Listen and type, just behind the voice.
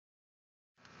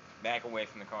Back away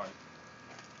from the car.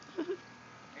 I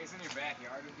guess in your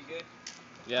backyard would be good.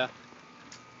 Yeah. What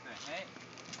the heck?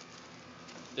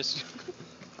 This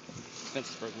fence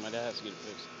is broken. My dad has to get it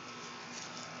fixed.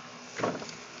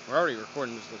 We're already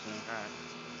recording this listening. Alright.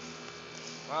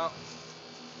 Well,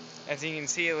 as you can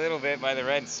see a little bit by the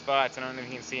red spots, I don't know if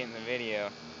you can see it in the video.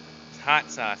 There's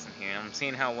hot sauce in here, and I'm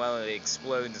seeing how well it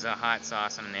explodes a hot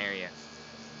sauce in an area.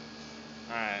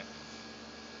 Alright.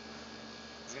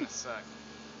 It's gonna suck.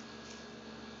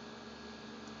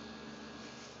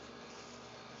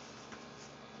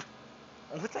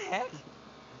 What the heck? Look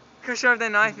how sharp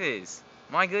that knife is.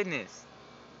 My goodness.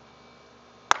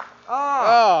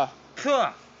 Oh!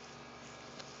 Oh!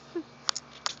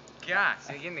 Gosh,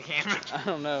 did it get in the camera? I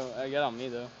don't know. I got on me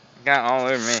though. Got all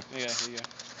over me. Yeah, here you go.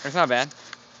 It's not bad.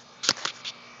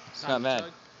 It's not bad.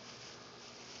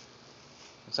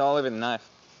 It's all over the knife.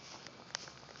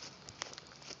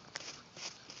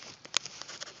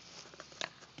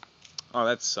 Oh,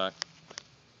 that sucked.